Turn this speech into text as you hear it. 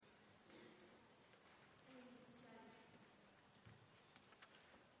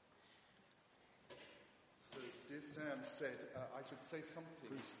said I should say something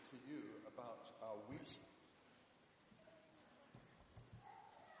to you about our week.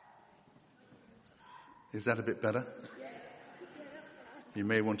 Is that a bit better? You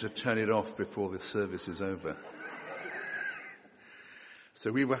may want to turn it off before the service is over.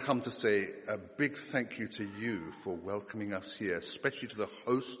 So we will come to say a big thank you to you for welcoming us here, especially to the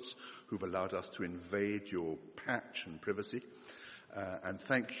hosts who've allowed us to invade your patch and privacy. And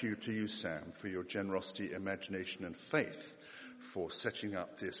thank you to you, Sam, for your generosity, imagination and faith for setting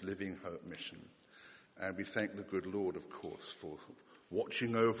up this Living Hope mission. And we thank the good Lord, of course, for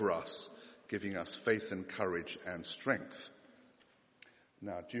watching over us, giving us faith and courage and strength.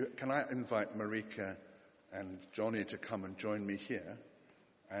 Now, can I invite Marika and Johnny to come and join me here?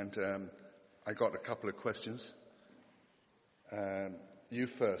 And I got a couple of questions. You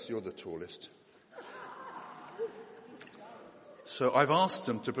first, you're the tallest. So I've asked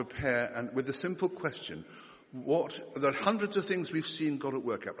them to prepare, and with a simple question, there are hundreds of things we've seen God at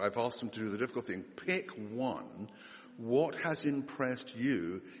work at, but I've asked them to do the difficult thing. Pick one. What has impressed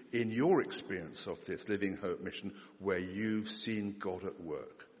you in your experience of this Living Hope mission where you've seen God at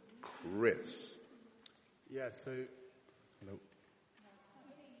work? Chris. Yeah, so... Hello.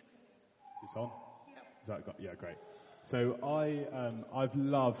 Is this on? Yeah, great. So I've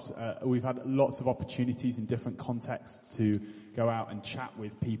loved, we've had lots of opportunities in different contexts to go out and chat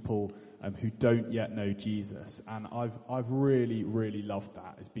with people who don't yet know Jesus. And I've really, really loved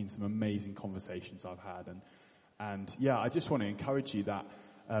that. It's been some amazing conversations I've had. And yeah, I just want to encourage you that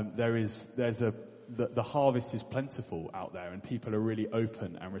the harvest is plentiful out there and people are really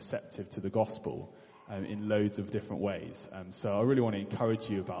open and receptive to the gospel in loads of different ways. So I really want to encourage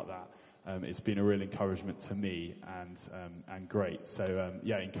you about that. It's been a real encouragement to me and great. So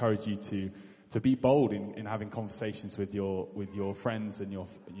yeah, I encourage you to be bold in having conversations with your friends and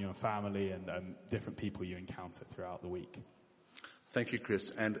your family and different people you encounter throughout the week. Thank you,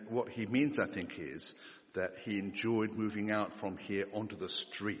 Chris. And what he means, I think, is that he enjoyed moving out from here onto the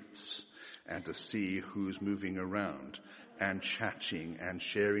streets and to see who's moving around and chatting and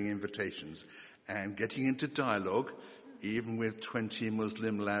sharing invitations and getting into dialogue, even with 20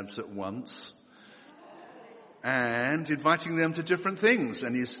 Muslim lads at once, and inviting them to different things.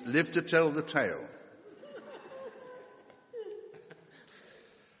 And he's lived to tell the tale.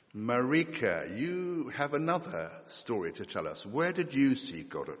 Marika, you have another story to tell us. Where did you see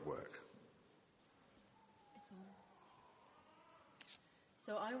God at work?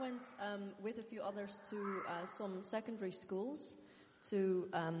 So I went with a few others to some secondary schools to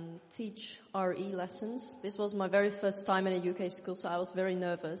teach RE lessons. This was my very first time in a UK school, so I was very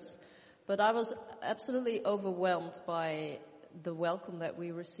nervous. But I was absolutely overwhelmed by the welcome that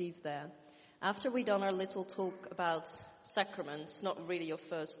we received there. After we'd done our little talk about sacraments, not really your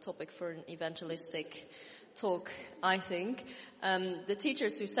first topic for an evangelistic talk, I think, the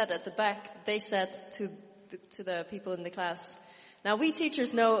teachers who sat at the back, they said to the people in the class, "Now we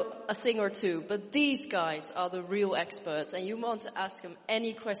teachers know a thing or two, but these guys are the real experts, and you want to ask them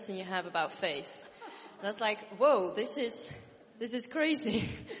any question you have about faith." And I was like, whoa, this is crazy.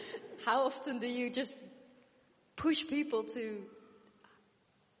 How often do you just push people to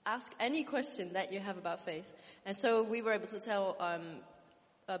ask any question that you have about faith? And so we were able to tell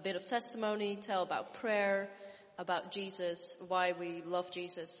a bit of testimony, tell about prayer, about Jesus, why we love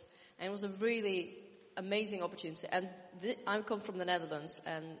Jesus. And it was a really amazing opportunity. And I come from the Netherlands,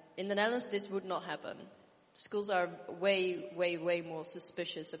 and in the Netherlands this would not happen. Schools are way, way, way more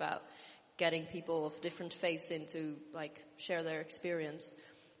suspicious about getting people of different faiths in to share their experience.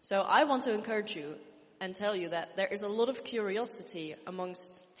 So I want to encourage you and tell you that there is a lot of curiosity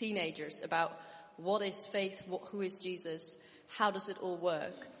amongst teenagers about what is faith, who is Jesus, how does it all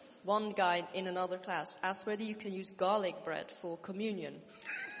work. One guy in another class asked whether you can use garlic bread for communion.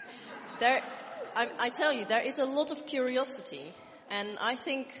 I tell you, there is a lot of curiosity, and I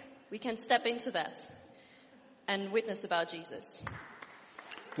think we can step into that and witness about Jesus.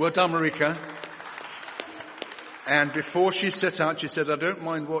 Well done, Marika. And before she set out, she said, "I don't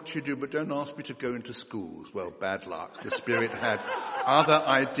mind what you do, but don't ask me to go into schools." Well, bad luck. The Spirit had other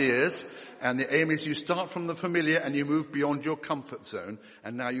ideas, and the aim is you start from the familiar and you move beyond your comfort zone,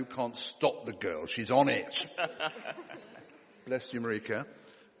 and now you can't stop the girl. She's on it. Bless you, Marika.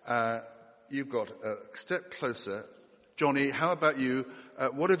 You've got a step closer. Johnny, how about you?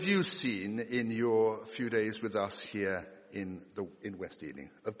 What have you seen in your few days with us here in West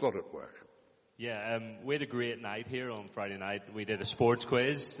Ealing of God at work? Yeah, we had a great night here on Friday night. We did a sports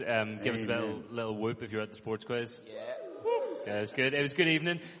quiz. Give us a little whoop if you're at the sports quiz. Yeah, it was good. It was a good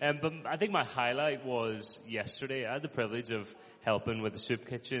evening. But I think my highlight was yesterday. I had the privilege of helping with the soup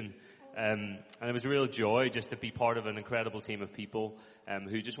kitchen And it was a real joy just to be part of an incredible team of people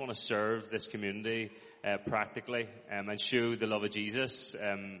who just want to serve this community practically and show the love of Jesus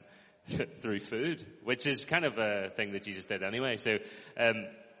through food, which is kind of a thing that Jesus did anyway. So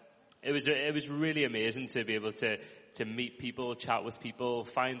it was really amazing to be able to meet people, chat with people,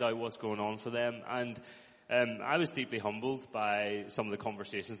 find out what's going on for them. And I was deeply humbled by some of the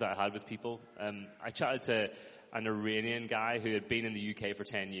conversations that I had with people. I chatted to an Iranian guy who had been in the UK for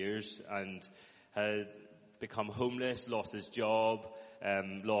 10 years and had become homeless, lost his job,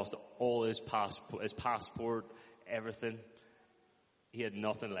 lost all his passport, everything. He had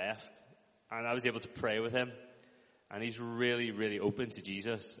nothing left. And I was able to pray with him. And he's really, really open to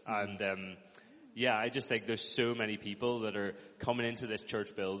Jesus. And I just think there's so many people that are coming into this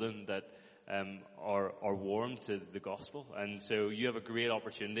church building that are warm to the gospel. And so you have a great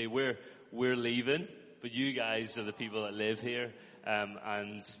opportunity. We're leaving, but you guys are the people that live here.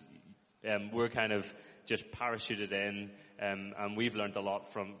 And we're kind of just parachuted in. And we've learned a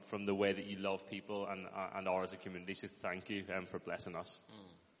lot from the way that you love people and are as a community. So thank you for blessing us.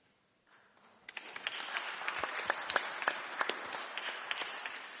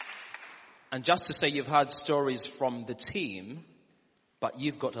 And just to say, you've heard stories from the team, but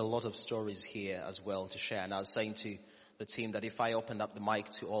you've got a lot of stories here as well to share. And I was saying to the team that if I opened up the mic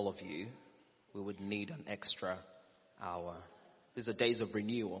to all of you, we would need an extra hour. These are days of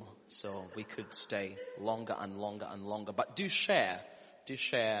renewal, so we could stay longer and longer and longer. But do share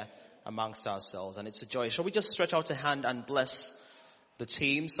amongst ourselves, and it's a joy. Shall we just stretch out a hand and bless the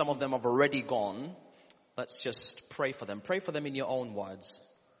team? Some of them have already gone. Let's just pray for them. Pray for them in your own words.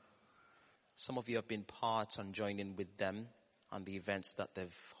 Some of you have been part and joined in with them on the events that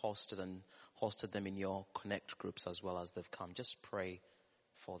they've hosted and hosted them in your connect groups as well as they've come. Just pray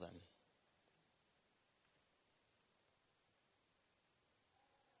for them.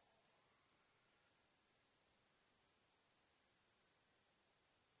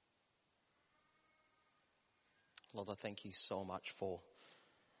 Lord, I thank you so much for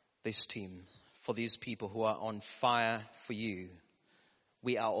this team, for these people who are on fire for you.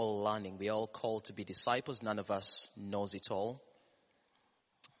 We are all learning. We are all called to be disciples. None of us knows it all.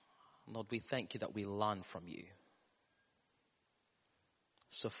 Lord, we thank you that we learn from you.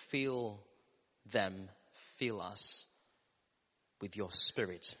 So fill them, fill us with your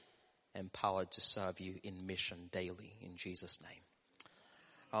spirit, empowered to serve you in mission daily. In Jesus' name.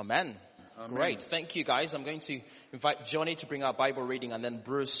 Amen. Amen. Great. Thank you, guys. I'm going to invite Johnny to bring our Bible reading, and then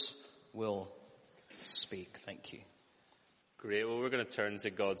Bruce will speak. Thank you. Great. Well, we're going to turn to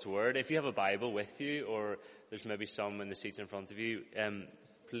God's Word. If you have a Bible with you, or there's maybe some in the seats in front of you,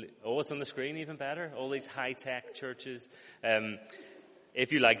 it's on the screen, even better. All these high-tech churches.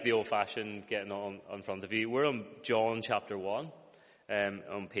 If you like the old-fashioned getting on in front of you, we're on John chapter 1,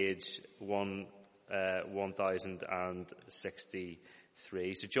 on page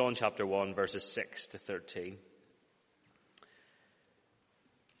 1063. So John chapter 1, verses 6 to 13.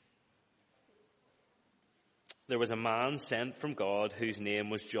 There was a man sent from God whose name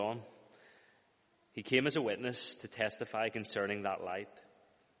was John. He came as a witness to testify concerning that light,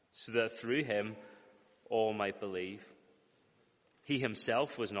 so that through him all might believe. He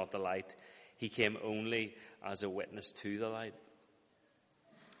himself was not the light. He came only as a witness to the light.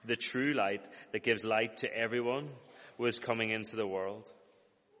 The true light that gives light to everyone was coming into the world.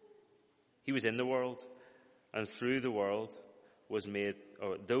 He was in the world, and through the world was made,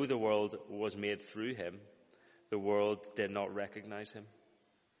 or though the world was made through him, the world did not recognize him.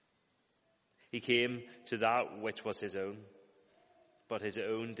 He came to that which was his own, but his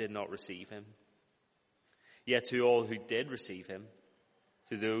own did not receive him. Yet to all who did receive him,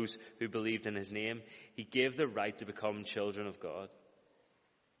 to those who believed in his name, he gave the right to become children of God.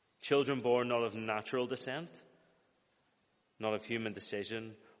 Children born not of natural descent, not of human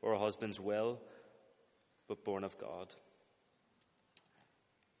decision or a husband's will, but born of God.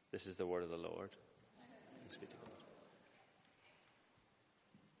 This is the word of the Lord. Thanks be to God.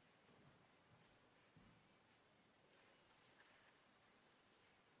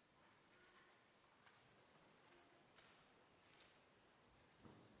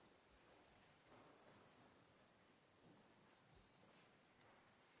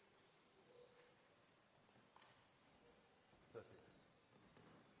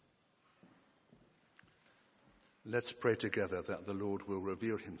 Let's pray together that the Lord will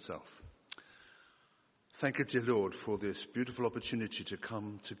reveal himself. Thank you, dear Lord, for this beautiful opportunity to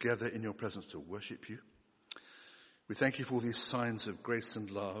come together in your presence to worship you. We thank you for all these signs of grace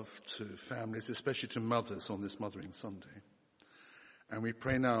and love to families, especially to mothers on this Mothering Sunday. And we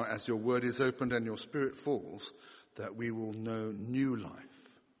pray now, as your word is opened and your spirit falls, that we will know new life,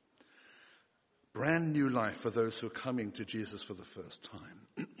 brand new life for those who are coming to Jesus for the first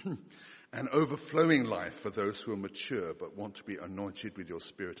time, and overflowing life for those who are mature but want to be anointed with your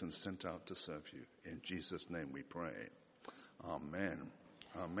Spirit and sent out to serve you. In Jesus' name we pray. Amen.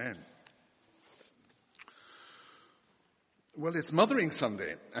 Amen. Well, it's Mothering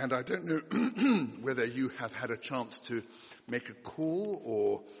Sunday, and I don't know whether you have had a chance to make a call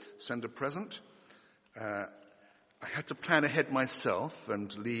or send a present. I had to plan ahead myself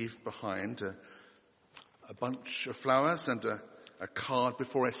and leave behind a bunch of flowers and a card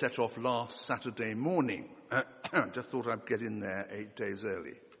before I set off last Saturday morning. Just thought I'd get in there 8 days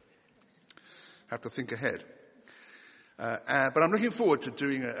early. Have to think ahead. But I'm looking forward to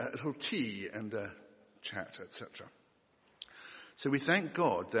doing a little tea and a chat, etc. So we thank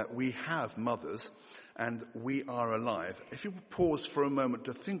God that we have mothers and we are alive. If you pause for a moment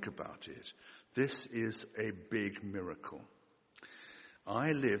to think about it, this is a big miracle.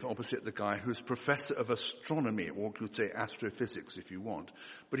 I live opposite the guy who's professor of astronomy, or you could say astrophysics if you want,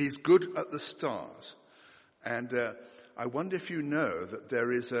 but he's good at the stars. And I wonder if you know that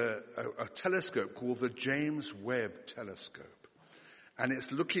there is a telescope called the James Webb Telescope. And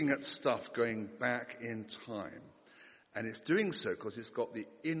it's looking at stuff going back in time. And it's doing so because it's got the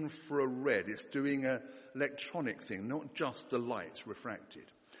infrared. It's doing an electronic thing, not just the light refracted.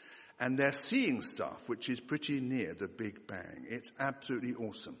 And they're seeing stuff which is pretty near the Big Bang. It's absolutely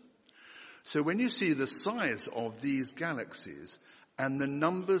awesome. So when you see the size of these galaxies and the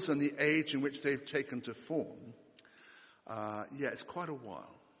numbers and the age in which they've taken to form, it's quite a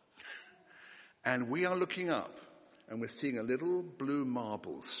while. And we are looking up and we're seeing a little blue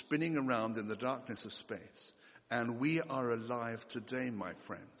marble spinning around in the darkness of space. And we are alive today, my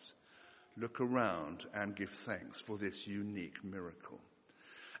friends. Look around and give thanks for this unique miracle.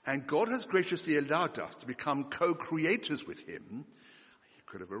 And God has graciously allowed us to become co-creators with him. He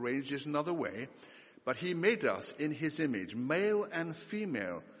could have arranged it another way, but he made us in his image. Male and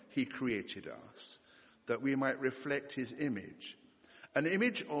female, he created us, that we might reflect his image. An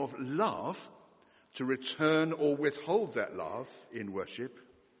image of love, to return or withhold that love in worship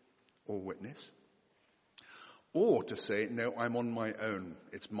or witness. Or to say, no, I'm on my own.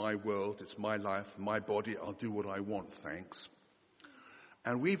 It's my world, it's my life, my body, I'll do what I want, thanks.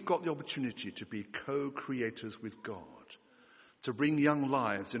 And we've got the opportunity to be co-creators with God, to bring young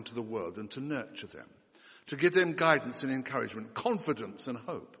lives into the world and to nurture them, to give them guidance and encouragement, confidence and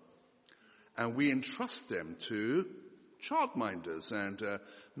hope. And we entrust them to childminders and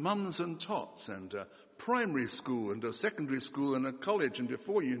mums and tots and primary school and a secondary school and a college, and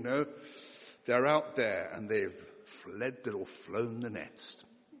before you know, they're out there and they've fled or flown the nest.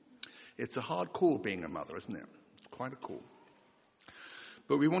 It's a hard call being a mother, isn't it? It's quite a call.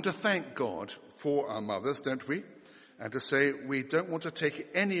 But we want to thank God for our mothers, don't we? And to say we don't want to take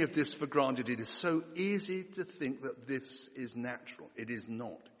any of this for granted. It is so easy to think that this is natural. It is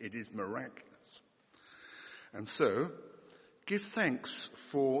not. It is miraculous. And so, give thanks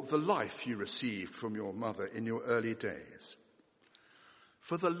for the life you received from your mother in your early days.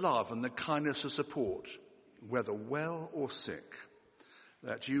 For the love and the kindness of support, whether well or sick,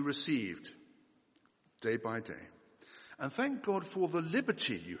 that you received day by day. And thank God for the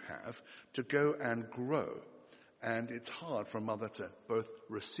liberty you have to go and grow. And it's hard for a mother to both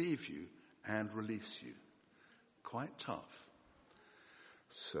receive you and release you. Quite tough.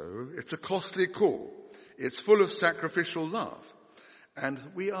 So it's a costly call. It's full of sacrificial love. And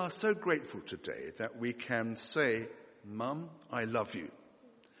we are so grateful today that we can say, Mum, I love you.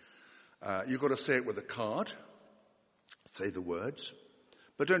 You've got to say it with a card. Say the words.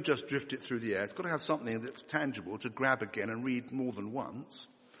 But don't just drift it through the air. It's got to have something that's tangible to grab again and read more than once.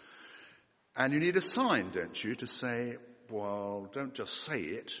 And you need a sign, don't you, to say, well, don't just say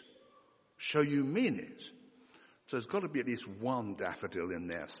it. Show you mean it. So there's got to be at least one daffodil in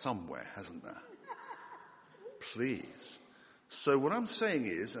there somewhere, hasn't there? Please. So what I'm saying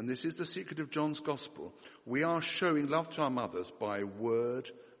is, and this is the secret of John's Gospel, we are showing love to our mothers by word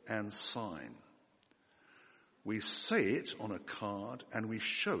and sign. We say it on a card and we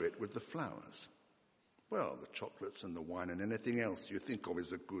show it with the flowers. Well, the chocolates and the wine and anything else you think of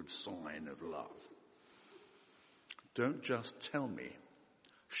is a good sign of love. Don't just tell me,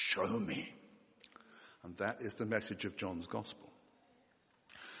 show me. And that is the message of John's Gospel.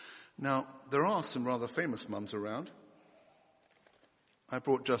 Now, there are some rather famous mums around. I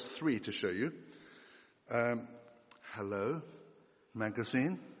brought just 3 to show you. Hello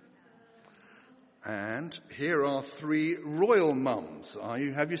magazine. And here are 3 royal mums.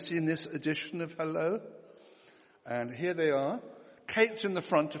 Have you seen this edition of Hello? And here they are. Kate's in the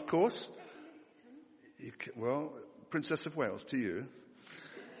front, of course. Well, Princess of Wales to you.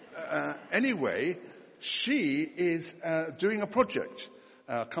 Anyway, she is doing a project.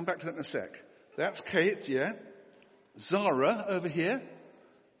 I'll come back to that in a sec. That's Kate, yeah. Zara over here.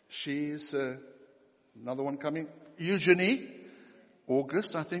 She's another one coming. Eugenie.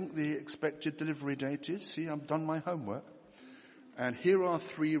 August, I think the expected delivery date is. See, I've done my homework. And here are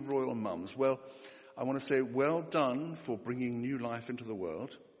 3 royal mums. Well, I want to say well done for bringing new life into the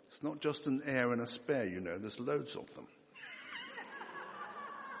world. It's not just an heir and a spare, you know. There's loads of them.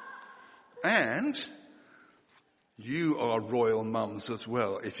 And you are royal mums as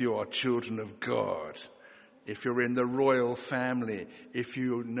well, if you are children of God, if you're in the royal family, if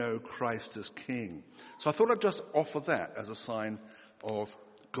you know Christ as King. So I thought I'd just offer that as a sign of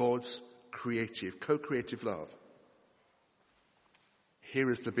God's co-creative love. Here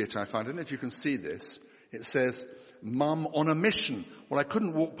is the bit I find. I don't know if you can see this. It says, Mum on a mission. Well, I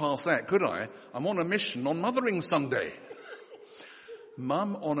couldn't walk past that, could I? I'm on a mission on Mothering Sunday.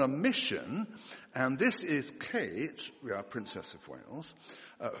 Mum on a mission, and this is Kate, our Princess of Wales,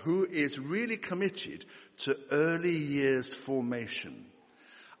 who is really committed to early years formation.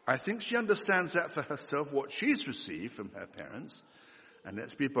 I think she understands that for herself, what she's received from her parents. And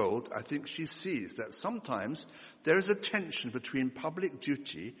let's be bold, I think she sees that sometimes there is a tension between public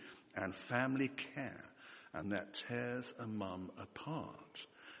duty and family care, and that tears a mum apart.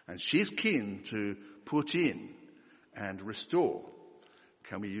 And she's keen to put in and restore.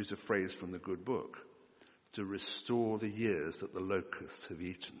 Can we use a phrase from the good book? To restore the years that the locusts have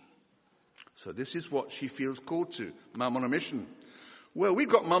eaten. So this is what she feels called to. Mum on a mission. Well, we've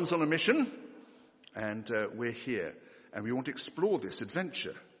got mums on a mission, and we're here. And we want to explore this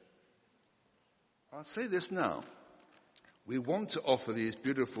adventure. I'll say this now. We want to offer these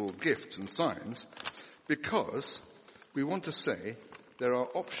beautiful gifts and signs because we want to say there are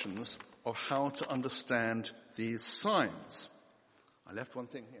options of how to understand these signs. I left one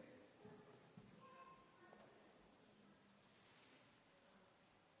thing here.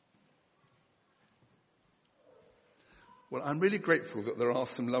 Well, I'm really grateful that there are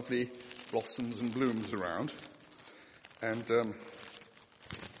some lovely blossoms and blooms around. And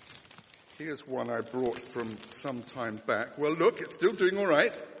here's one I brought from some time back. Well, look, it's still doing all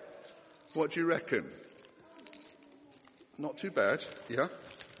right. What do you reckon? Not too bad, yeah?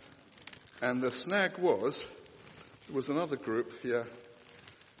 And the snag was, there was another group here,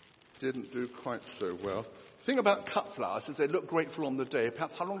 didn't do quite so well. The thing about cut flowers is they look grateful on the day.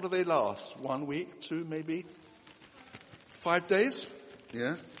 Perhaps how long do they last? 1 week, 2 maybe? 5 days?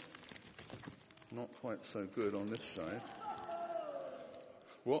 Yeah? Not quite so good on this side.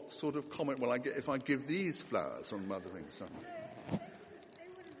 What sort of comment will I get if I give these flowers on Mothering Sunday?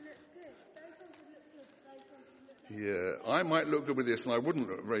 Yeah, I might look good with this and I wouldn't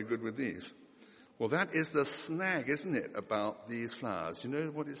look very good with these. Well, that is the snag, isn't it, about these flowers? You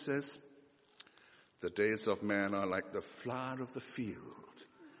know what it says? The days of man are like the flower of the field.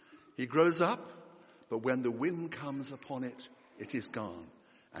 He grows up, but when the wind comes upon it, it is gone,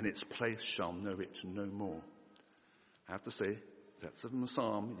 and its place shall know it no more. I have to say, that's a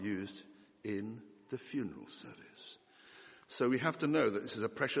psalm used in the funeral service. So we have to know that this is a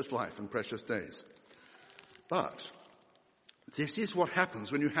precious life and precious days. But this is what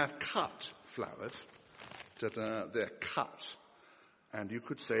happens when you have cut flowers, that they're cut. And you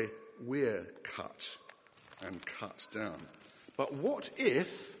could say, we're cut and cut down. But what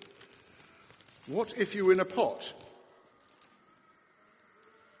if you were in a pot?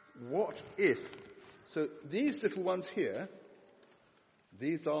 What if? So these little ones here,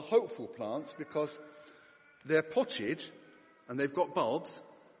 these are hopeful plants because they're potted and they've got bulbs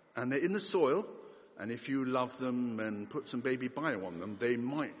and they're in the soil, and if you love them and put some baby bio on them, they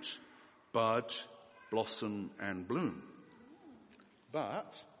might bud, blossom and bloom.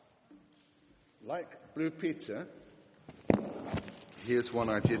 But, like Blue Peter, here's one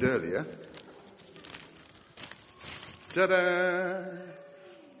I did earlier. Ta-da!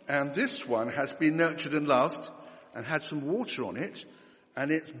 And this one has been nurtured and loved and had some water on it,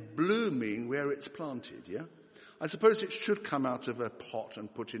 and it's blooming where it's planted, yeah? I suppose it should come out of a pot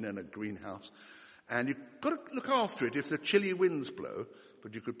and put in a greenhouse. And you've got to look after it if the chilly winds blow,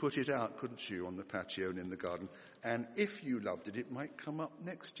 but you could put it out, couldn't you, on the patio and in the garden. And if you loved it, it might come up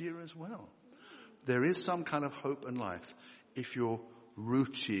next year as well. There is some kind of hope and life if you're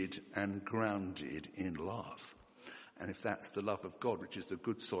rooted and grounded in love. And if that's the love of God, which is the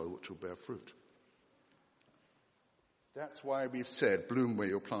good soil which will bear fruit. That's why we said, bloom where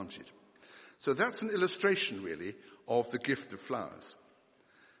you're planted. So that's an illustration, really, of the gift of flowers.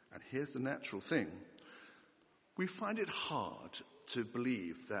 And here's the natural thing. We find it hard to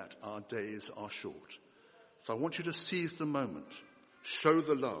believe that our days are short. So I want you to seize the moment. Show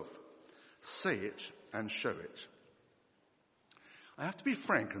the love. Say it and show it. I have to be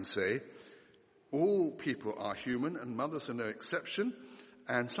frank and say, all people are human and mothers are no exception,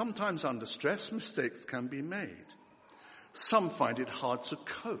 and sometimes under stress mistakes can be made. Some find it hard to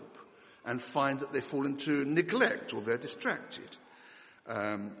cope and find that they fall into neglect or they're distracted.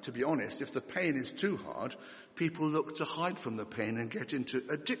 To be honest, if the pain is too hard, people look to hide from the pain and get into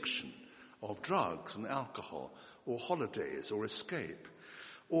addiction of drugs and alcohol or holidays or escape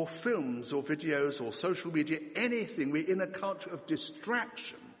or films or videos or social media, anything. We're in a culture of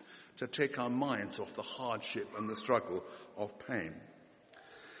distraction to take our minds off the hardship and the struggle of pain.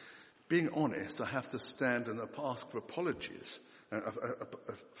 Being honest, I have to stand and ask for apologies,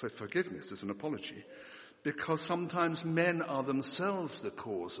 for forgiveness as an apology, because sometimes men are themselves the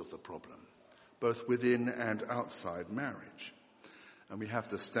cause of the problem, both within and outside marriage. And we have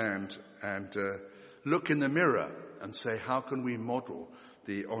to stand and look in the mirror and say, how can we model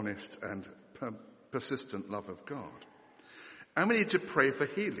the honest and persistent love of God? And we need to pray for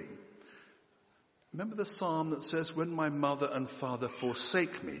healing. Remember the psalm that says, when my mother and father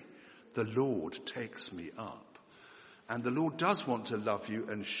forsake me, the Lord takes me up. And the Lord does want to love you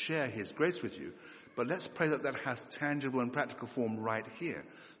and share his grace with you. But let's pray that that has tangible and practical form right here.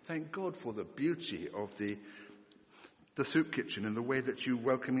 Thank God for the beauty of the soup kitchen and the way that you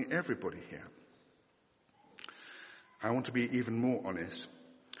welcoming everybody here. I want to be even more honest.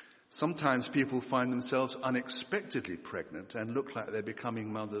 Sometimes people find themselves unexpectedly pregnant and look like they're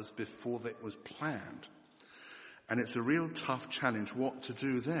becoming mothers before it was planned. And it's a real tough challenge what to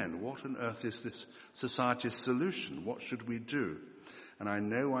do then. What on earth is this society's solution? What should we do? And I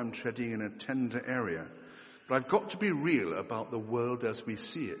know I'm treading in a tender area, but I've got to be real about the world as we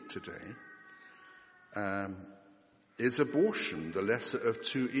see it today. Is abortion the lesser of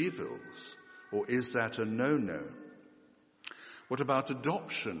two evils? Or is that a no-no? What about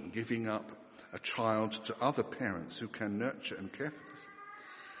adoption, giving up a child to other parents who can nurture and care for us?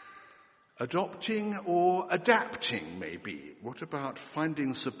 Adopting or adapting, maybe. What about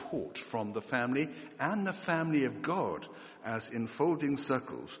finding support from the family and the family of God as enfolding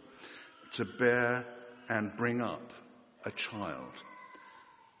circles to bear and bring up a child?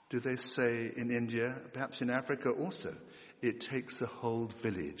 Do they say in India, perhaps in Africa also, it takes a whole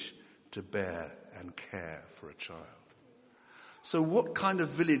village to bear and care for a child? So what kind of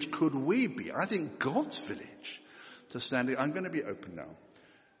village could we be? I think God's village to stand. I'm going to be open now.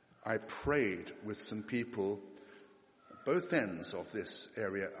 I prayed with some people at both ends of this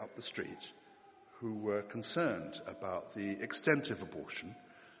area up the street who were concerned about the extent of abortion.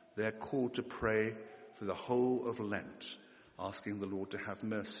 They're called to pray for the whole of Lent, asking the Lord to have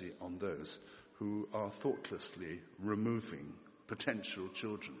mercy on those who are thoughtlessly removing potential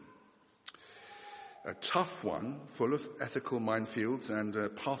children. A tough one, full of ethical minefields and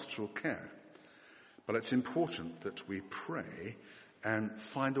pastoral care. But it's important that we pray and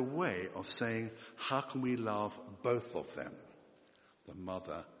find a way of saying, how can we love both of them, the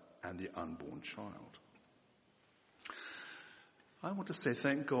mother and the unborn child? I want to say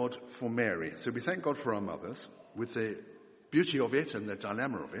thank God for Mary. So we thank God for our mothers, with the beauty of it and the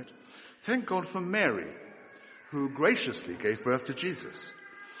dilemma of it. Thank God for Mary, who graciously gave birth to Jesus.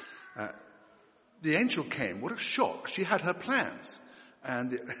 The angel came. What a shock. She had her plans.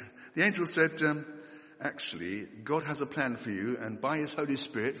 And the angel said, actually, God has a plan for you, and by his Holy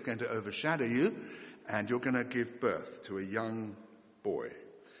Spirit, it's going to overshadow you, and you're going to give birth to a young boy.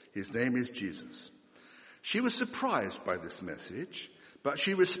 His name is Jesus. She was surprised by this message, but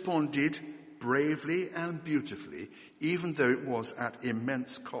she responded bravely and beautifully, even though it was at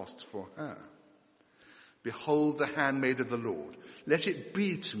immense cost for her. Behold the handmaid of the Lord. Let it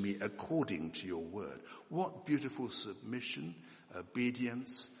be to me according to your word. What beautiful submission,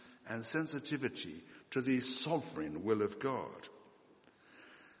 obedience, and sensitivity to the sovereign will of God.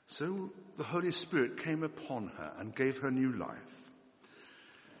 So the Holy Spirit came upon her and gave her new life.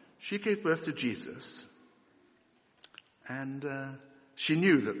 She gave birth to Jesus, and she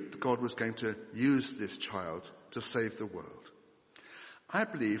knew that God was going to use this child to save the world. I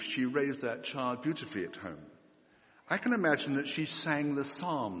believe she raised that child beautifully at home. I can imagine that she sang the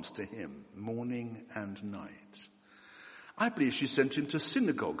Psalms to him morning and night. I believe she sent him to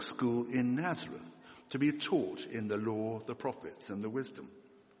synagogue school in Nazareth to be taught in the law, the prophets, and the wisdom.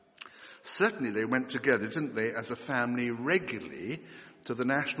 Certainly they went together, didn't they, as a family regularly to the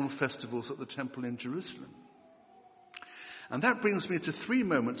national festivals at the temple in Jerusalem. And that brings me to 3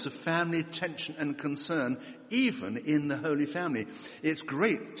 moments of family tension and concern, even in the Holy Family. It's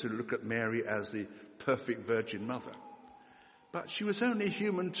great to look at Mary as the perfect Virgin Mother. But she was only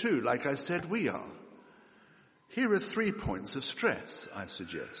human too, like I said we are. Here are 3 points of stress, I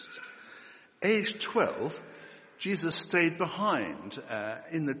suggest. Age 12, Jesus stayed behind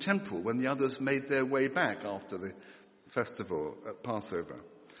in the temple when the others made their way back after the festival at Passover.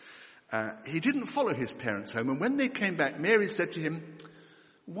 He didn't follow his parents home, and when they came back, Mary said to him,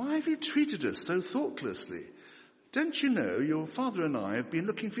 "Why have you treated us so thoughtlessly? Don't you know your father and I have been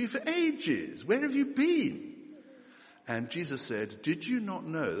looking for you for ages? Where have you been?" And Jesus said, "Did you not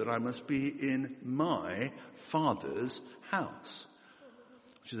know that I must be in my Father's house?"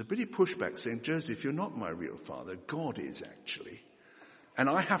 Which is a bitty pushback saying, "Joseph, you're not my real father. God is actually. And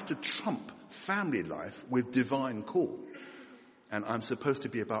I have to trump family life with divine call. And I'm supposed to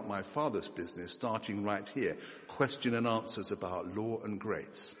be about my Father's business, starting right here. Question and answers about law and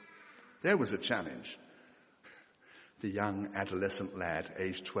grace." There was a challenge. The young adolescent lad,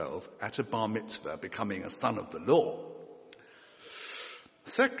 aged 12, at a bar mitzvah, becoming a son of the law.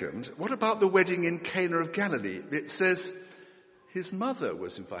 Second, what about the wedding in Cana of Galilee? It says his mother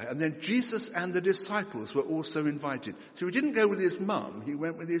was invited, and then Jesus and the disciples were also invited. So he didn't go with his mum, he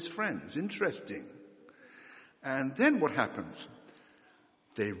went with his friends. Interesting. And then what happens?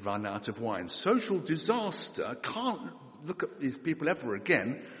 They run out of wine. Social disaster. Can't look at these people ever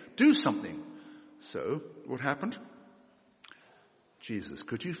again. Do something. So, what happened? "Jesus,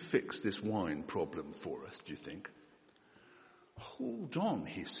 could you fix this wine problem for us, do you think?" "Hold on,"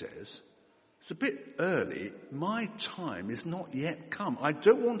 he says. "It's a bit early. My time is not yet come. I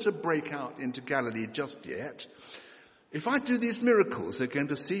don't want to break out into Galilee just yet. If I do these miracles, they're going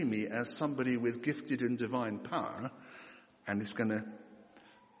to see me as somebody with gifted and divine power, and it's going to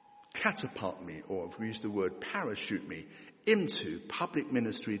catapult me, or if we use the word parachute me, into public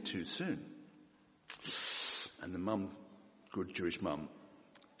ministry too soon." And the mum, good Jewish mum,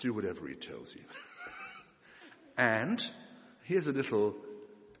 do whatever he tells you. And here's a little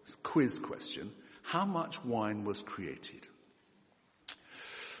quiz question. How much wine was created?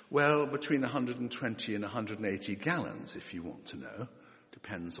 Well, between 120 and 180 gallons, if you want to know.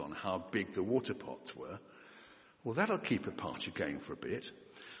 Depends on how big the water pots were. Well, that'll keep a party going for a bit.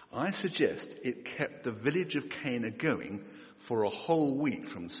 I suggest it kept the village of Cana going for a whole week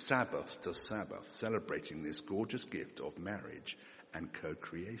from Sabbath to Sabbath, celebrating this gorgeous gift of marriage and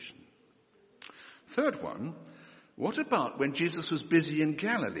co-creation. Third one, what about when Jesus was busy in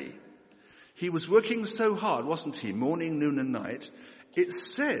Galilee? He was working so hard, wasn't he? Morning, noon and night. It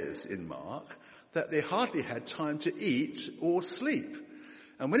says in Mark that they hardly had time to eat or sleep.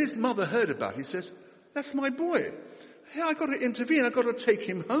 And when his mother heard about it, he says, "That's my boy. Hey, I've got to intervene. I've got to take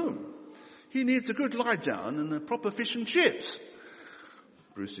him home. He needs a good lie down and a proper fish and chips."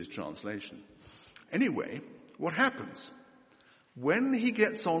 Bruce's translation. Anyway, what happens? When he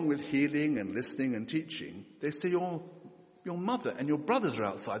gets on with healing and listening and teaching, they say, your mother and your brothers are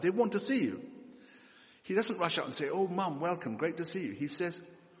outside. They want to see you. He doesn't rush out and say, "Oh, Mum, welcome. Great to see you." He says,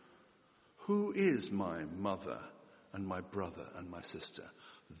 "Who is my mother and my brother and my sister?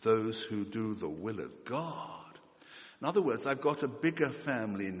 Those who do the will of God." In other words, I've got a bigger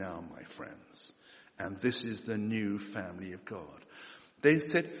family now, my friends. And this is the new family of God. They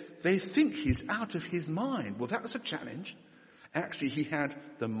said, they think he's out of his mind. Well, that was a challenge. Actually, he had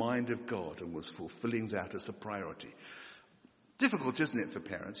the mind of God and was fulfilling that as a priority. Difficult, isn't it, for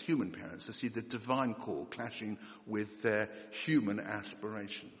parents, human parents, to see the divine call clashing with their human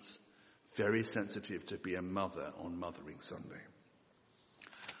aspirations. Very sensitive to be a mother on Mothering Sunday.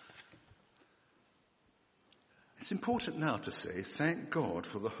 It's important now to say, thank God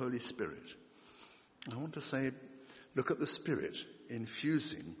for the Holy Spirit. I want to say, look at the Spirit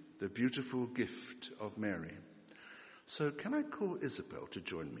infusing the beautiful gift of Mary. So can I call Isabel to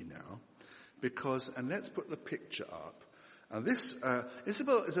join me now? And let's put the picture up. And this,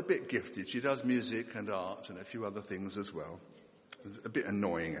 Isabel is a bit gifted. She does music and art and a few other things as well. A bit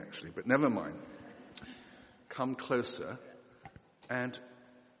annoying actually, but never mind. Come closer. And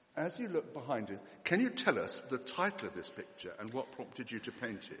as you look behind you, can you tell us the title of this picture and what prompted you to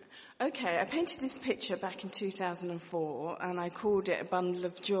paint it? Okay, I painted this picture back in 2004 and I called it A Bundle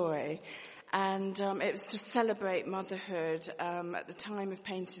of Joy. And it was to celebrate motherhood. At the time of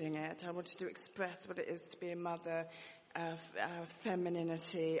painting it, I wanted to express what it is to be a mother,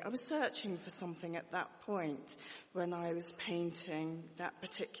 femininity. I was searching for something at that point when I was painting that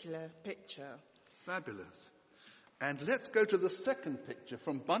particular picture. Fabulous. And let's go to the second picture.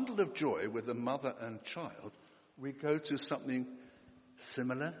 From Bundle of Joy with a mother and child, we go to something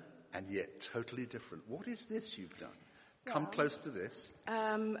similar and yet totally different. What is this you've done? Come close to this.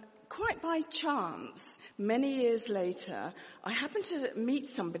 Quite by chance, many years later, I happened to meet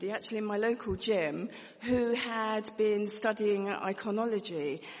somebody actually in my local gym who had been studying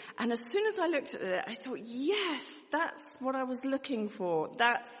iconology. And as soon as I looked at it, I thought, yes, that's what I was looking for.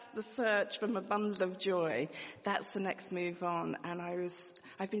 That's the search from a bundle of joy. That's the next move on. And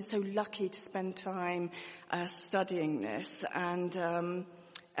I've been so lucky to spend time studying this,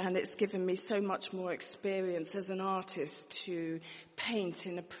 and it's given me so much more experience as an artist to paint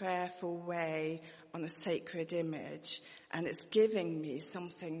in a prayerful way on a sacred image. And it's giving me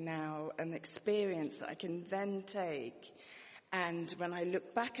something now, an experience that I can then take. And when I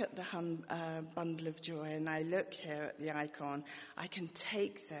look back at the bundle of joy and I look here at the icon, I can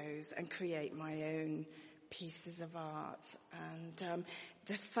take those and create my own pieces of art. And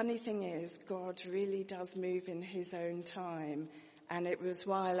the funny thing is, God really does move in his own time. And it was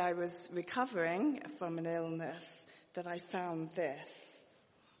while I was recovering from an illness that I found this.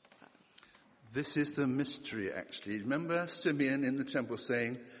 This is the mystery, actually. Remember Simeon in the temple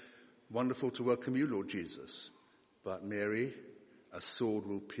saying, "Wonderful to welcome you, Lord Jesus. But Mary, a sword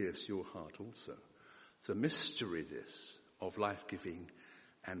will pierce your heart also." It's a mystery, this, of life-giving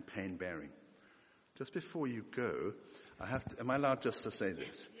and pain-bearing. Just before you go, am I allowed just to say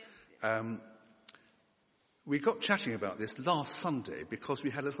this? Yes. We got chatting about this last Sunday because we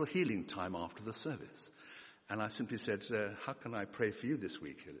had a little healing time after the service. And I simply said, how can I pray for you this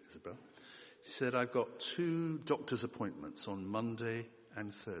week, Isabel? She said, I've got 2 doctor's appointments on Monday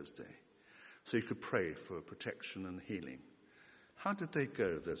and Thursday. So you could pray for protection and healing. How did they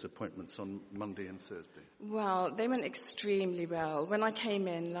go, those appointments on Monday and Thursday? Well, they went extremely well. When I came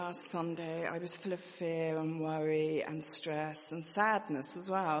in last Sunday, I was full of fear and worry and stress and sadness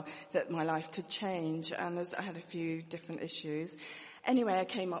as well, that my life could change. And I had a few different issues. Anyway, I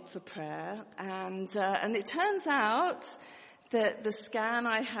came up for prayer, and it turns out that the scan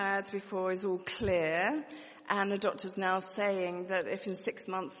I had before is all clear, and the doctor's now saying that if in 6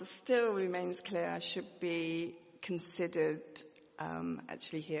 months it still remains clear, I should be considered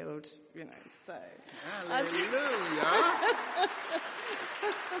actually healed, so. Hallelujah.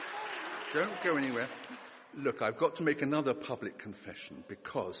 Don't go anywhere. Look, I've got to make another public confession,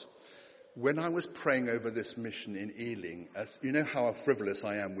 because when I was praying over this mission in Ealing, you know how frivolous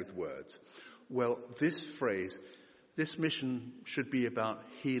I am with words. Well, this phrase, this mission should be about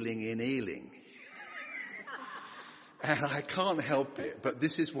healing in Ealing. And I can't help it, but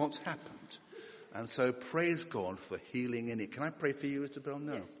this is what's happened. And so praise God for healing in it. Can I pray for you, Isabel?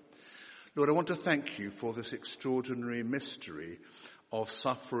 No. Yes. Lord, I want to thank you for this extraordinary mystery of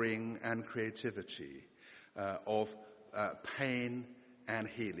suffering and creativity, of pain and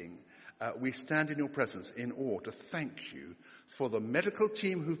healing. We stand in your presence in awe to thank you for the medical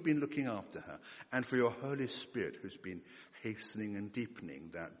team who've been looking after her, and for your Holy Spirit who's been hastening and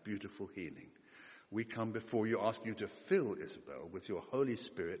deepening that beautiful healing. We come before you, asking you to fill Isabel with your Holy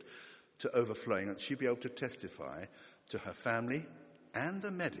Spirit to overflowing, and she'll be able to testify to her family and the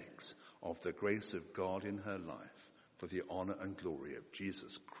medics of the grace of God in her life, for the honor and glory of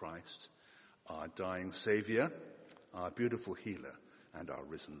Jesus Christ, our dying Savior, our beautiful healer, and our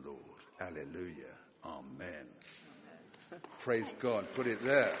risen Lord. Alleluia. Amen. Praise God. Put it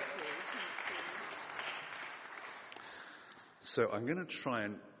there. So I'm going to try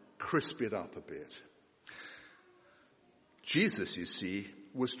and crisp it up a bit. Jesus, you see,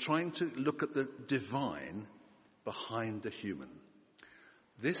 was trying to look at the divine behind the human.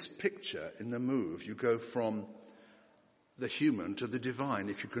 This picture in the move, you go from the human to the divine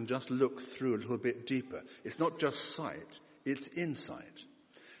if you can just look through a little bit deeper. It's not just sight, it's insight.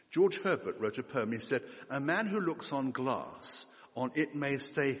 George Herbert wrote a poem. He said, "A man who looks on glass, on it may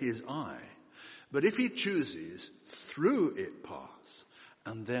stay his eye, but if he chooses, through it pass,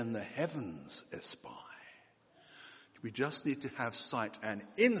 and then the heavens espy." We just need to have sight and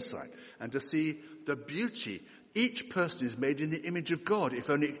insight, and to see the beauty. Each person is made in the image of God,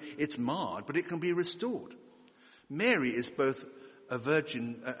 if only it's marred, but it can be restored. Mary is both a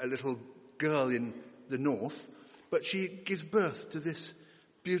virgin, a little girl in the north, but she gives birth to this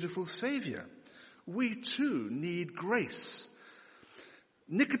beautiful Savior. We too need grace.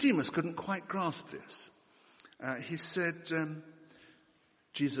 Nicodemus couldn't quite grasp this. He said,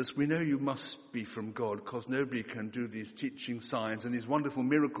 Jesus, we know you must be from God, because nobody can do these teaching signs and these wonderful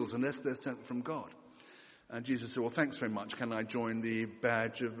miracles unless they're sent from God. And Jesus said, well, thanks very much. Can I join the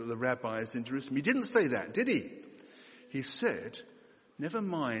badge of the rabbis in Jerusalem? He didn't say that, did he? He said, never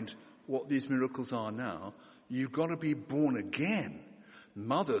mind what these miracles are now. You've got to be born again.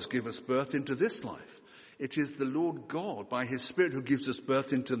 Mothers give us birth into this life. It is the Lord God by his Spirit who gives us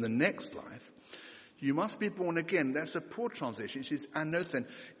birth into the next life. You must be born again. That's a poor translation. It says anothen.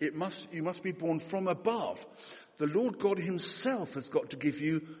 You must be born from above. The Lord God himself has got to give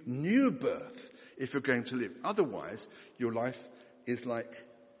you new birth if you're going to live. Otherwise, your life is like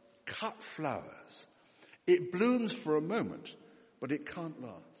cut flowers. It blooms for a moment, but it can't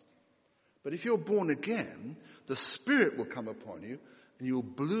last. But if you're born again, the Spirit will come upon you and you'll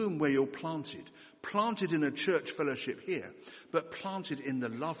bloom where you're planted. Planted in a church fellowship here, but planted in the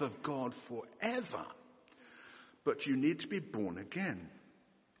love of God forever. But you need to be born again.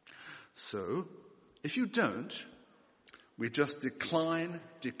 So, if you don't, we just decline,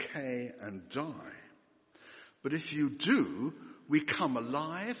 decay, and die. But if you do, we come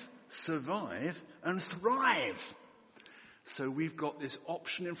alive, survive, and thrive. So we've got this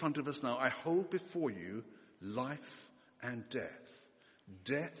option in front of us now. I hold before you life and death.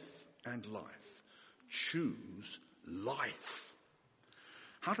 Death and life. Choose life.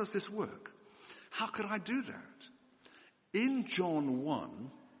 How does this work? How could I do that? In John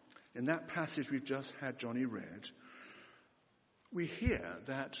 1, in that passage we've just had Johnny read, we hear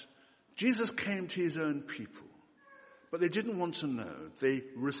that Jesus came to his own people, but they didn't want to know. They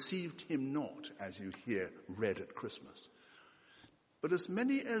received him not, as you hear read at Christmas. But as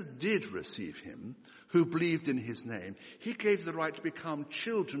many as did receive him, who believed in his name, he gave the right to become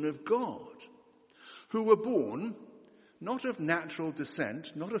children of God, who were born not of natural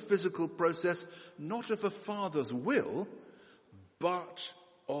descent, not a physical process, not of a father's will, but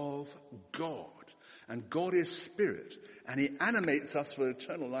of God. And God is spirit, and he animates us for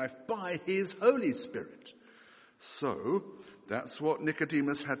eternal life by his Holy Spirit. So, that's what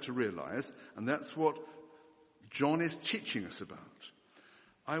Nicodemus had to realize, and that's what John is teaching us about.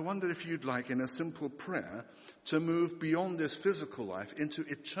 I wonder if you'd like, in a simple prayer, to move beyond this physical life into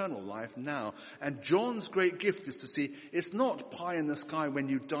eternal life now. And John's great gift is to see it's not pie in the sky when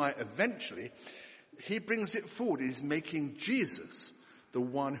you die eventually. He brings it forward. He's making Jesus the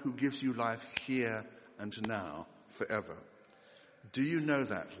one who gives you life here and now forever. Do you know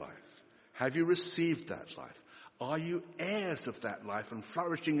that life? Have you received that life? Are you heirs of that life and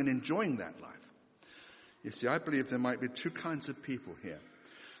flourishing and enjoying that life? You see, I believe there might be two kinds of people here.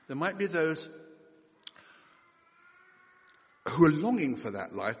 There might be those who are longing for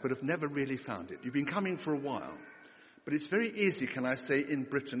that life but have never really found it. You've been coming for a while. But it's very easy, can I say, in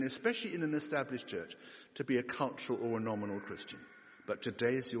Britain, especially in an established church, to be a cultural or a nominal Christian. But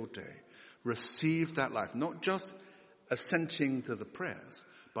today is your day. Receive that life. Not just assenting to the prayers,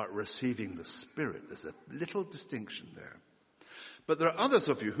 but receiving the Spirit. There's a little distinction there. But there are others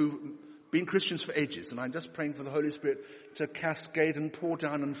of you who've been Christians for ages, and I'm just praying for the Holy Spirit to cascade and pour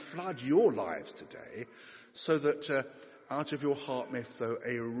down and flood your lives today, so that out of your heart may flow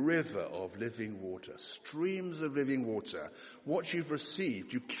a river of living water, streams of living water. What you've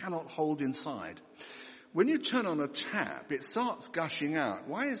received, you cannot hold inside. When you turn on a tap, it starts gushing out.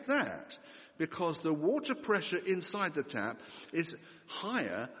 Why is that? Because the water pressure inside the tap is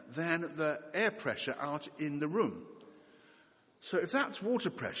higher than the air pressure out in the room. So if that's water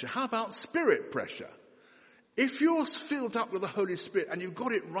pressure, how about spirit pressure? If you're filled up with the Holy Spirit and you've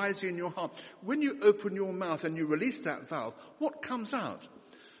got it rising in your heart, when you open your mouth and you release that valve, what comes out?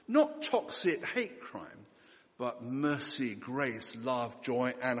 Not toxic hate crime, but mercy, grace, love,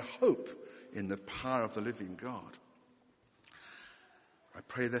 joy, and hope in the power of the living God. I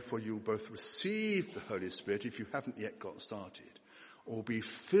pray therefore you'll both receive the Holy Spirit if you haven't yet got started, or be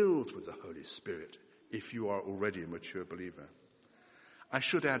filled with the Holy Spirit if you are already a mature believer. I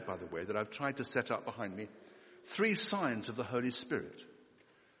should add, by the way, that I've tried to set up behind me 3 signs of the Holy Spirit.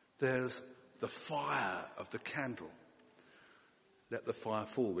 There's the fire of the candle. Let the fire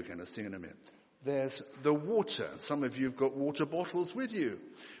fall, we're going to sing in a minute. There's the water. Some of you have got water bottles with you.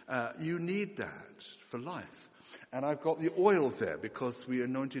 You need that for life. And I've got the oil there because we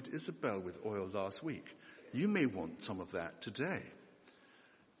anointed Isabel with oil last week. You may want some of that today.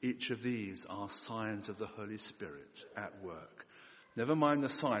 Each of these are signs of the Holy Spirit at work. Never mind the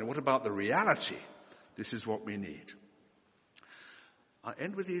sign. What about the reality? This is what we need. I'll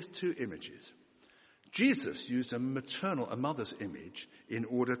end with these 2 images. Jesus used a mother's image in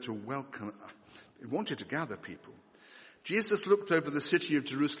order to welcome, he wanted to gather people. Jesus looked over the city of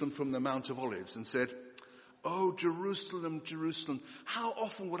Jerusalem from the Mount of Olives and said, "Oh, Jerusalem, Jerusalem, how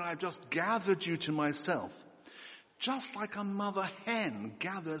often would I have just gathered you to myself, just like a mother hen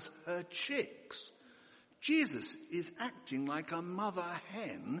gathers her chicks." Jesus is acting like a mother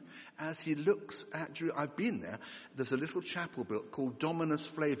hen as he looks at Jerusalem. I've been there. There's a little chapel built called Dominus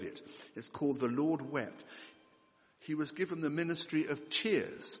Flavit. It's called The Lord Wept. He was given the ministry of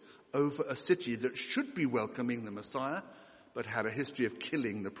tears over a city that should be welcoming the Messiah, but had a history of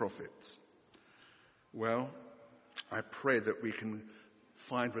killing the prophets. Well, I pray that we can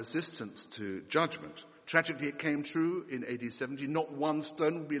find resistance to judgment. Tragically, it came true in AD 70. Not one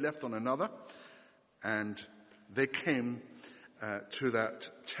stone will be left on another. And they came to that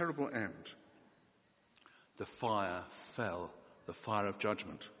terrible end. The fire fell, the fire of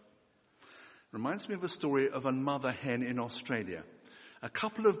judgment. Reminds me of a story of a mother hen in Australia. A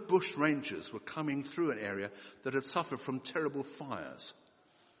couple of bush rangers were coming through an area that had suffered from terrible fires.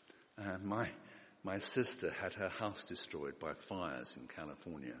 My sister had her house destroyed by fires in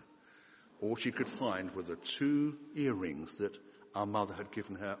California. All she could find were the 2 earrings that our mother had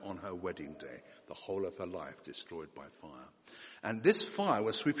given her on her wedding day. The whole of her life destroyed by fire. And this fire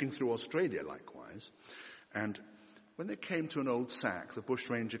was sweeping through Australia likewise. And when they came to an old sack, the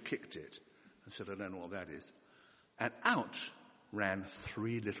bushranger kicked it and said, I don't know what that is. And out ran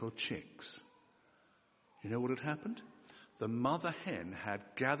 3 little chicks. You know what had happened? The mother hen had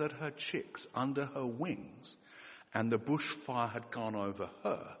gathered her chicks under her wings, and the bushfire had gone over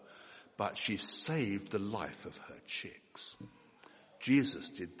her, but she saved the life of her chicks. Jesus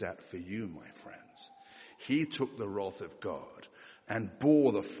did that for you, my friends. He took the wrath of God and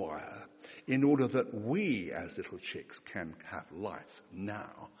bore the fire in order that we as little chicks can have life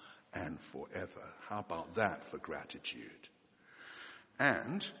now and forever. How about that for gratitude?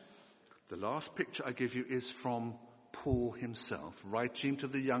 And the last picture I give you is from Paul himself, writing to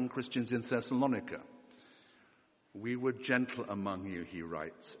the young Christians in Thessalonica. We were gentle among you, he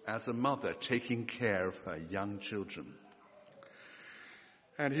writes, as a mother taking care of her young children.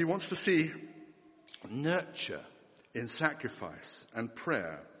 And he wants to see nurture in sacrifice and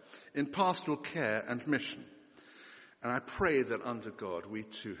prayer, in pastoral care and mission. And I pray that under God we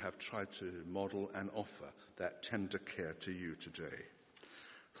too have tried to model and offer that tender care to you today.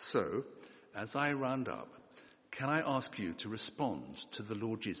 So, as I round up, can I ask you to respond to the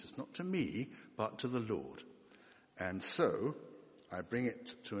Lord Jesus, not to me, but to the Lord? And so, I bring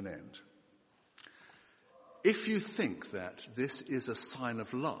it to an end. If you think that this is a sign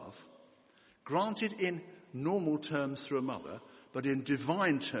of love, granted in normal terms through a mother, but in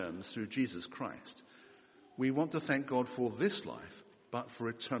divine terms through Jesus Christ, we want to thank God for this life, but for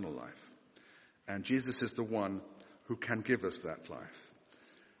eternal life. And Jesus is the one who can give us that life.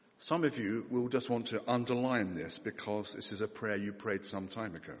 Some of you will just want to underline this because this is a prayer you prayed some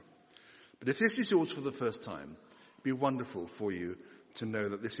time ago. But if this is yours for the first time, it'd be wonderful for you to know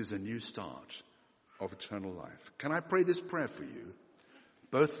that this is a new start of eternal life. Can I pray this prayer for you?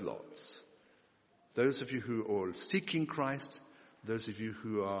 Both lots. Those of you who are seeking Christ, those of you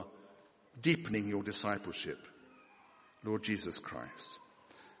who are deepening your discipleship. Lord Jesus Christ,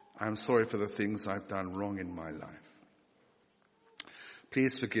 I'm sorry for the things I've done wrong in my life.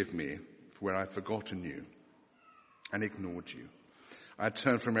 Please forgive me for where I've forgotten you and ignored you. I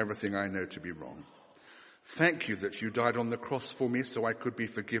turn from everything I know to be wrong. Thank you that you died on the cross for me so I could be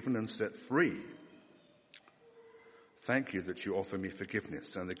forgiven and set free. Thank you that you offer me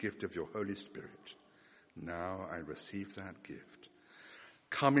forgiveness and the gift of your Holy Spirit. Now I receive that gift.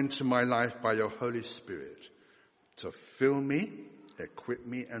 Come into my life by your Holy Spirit to fill me, equip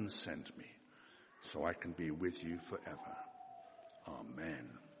me, and send me so I can be with you forever. Amen.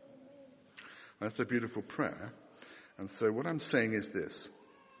 That's a beautiful prayer. And so what I'm saying is this.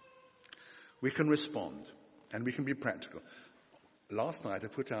 We can respond and we can be practical. Last night I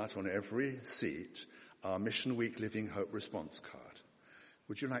put out on every seat our Mission Week Living Hope response card.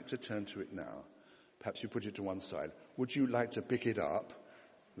 Would you like to turn to it now? Perhaps you put it to one side. Would you like to pick it up?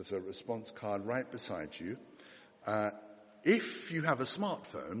 There's a response card right beside you. If you have a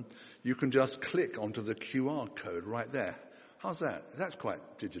smartphone, you can just click onto the QR code right there. How's that? That's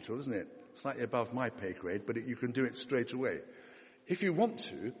quite digital, isn't it? Slightly above my pay grade, but you can do it straight away. If you want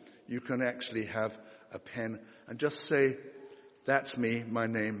to, you can actually have a pen and just say, that's me, my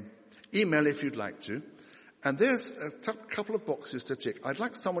name. Email if you'd like to. And there's a couple of boxes to tick. I'd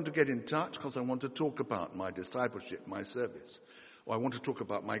like someone to get in touch because I want to talk about my discipleship, my service. Or I want to talk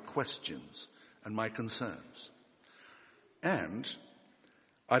about my questions and my concerns. And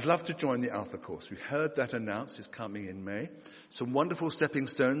I'd love to join the Alpha course. We heard that announced is coming in May. Some wonderful stepping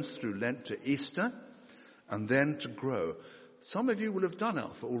stones through Lent to Easter and then to grow. Some of you will have done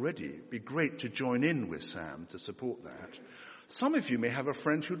Alpha already. It'd be great to join in with Sam to support that. Some of you may have a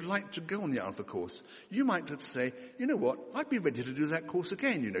friend who'd like to go on the Alpha course. You might just say, you know what, I'd be ready to do that course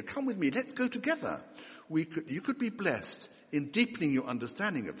again. Come with me, let's go together. You could be blessed in deepening your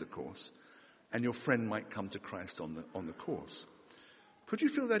understanding of the course, and your friend might come to Christ on the course. Could you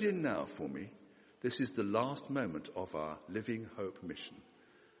fill that in now for me? This is the last moment of our Living Hope mission.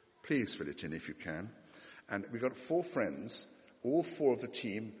 Please fill it in if you can. And we've got 4 friends. All 4 of the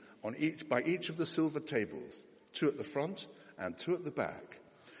team by each of the silver tables, 2 at the front and 2 at the back.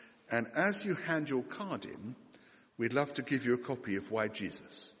 And as you hand your card in, we'd love to give you a copy of Why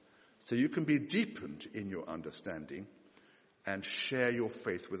Jesus, so you can be deepened in your understanding and share your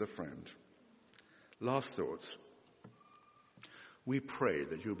faith with a friend. Last thoughts. We pray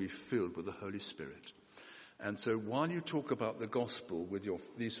that you'll be filled with the Holy Spirit. And so while you talk about the gospel with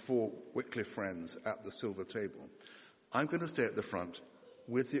these 4 Wycliffe friends at the silver table, I'm going to stay at the front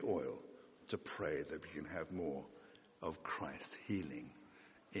with the oil to pray that we can have more of Christ's healing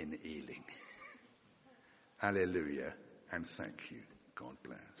in Ealing. Alleluia, and thank you. God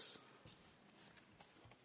bless.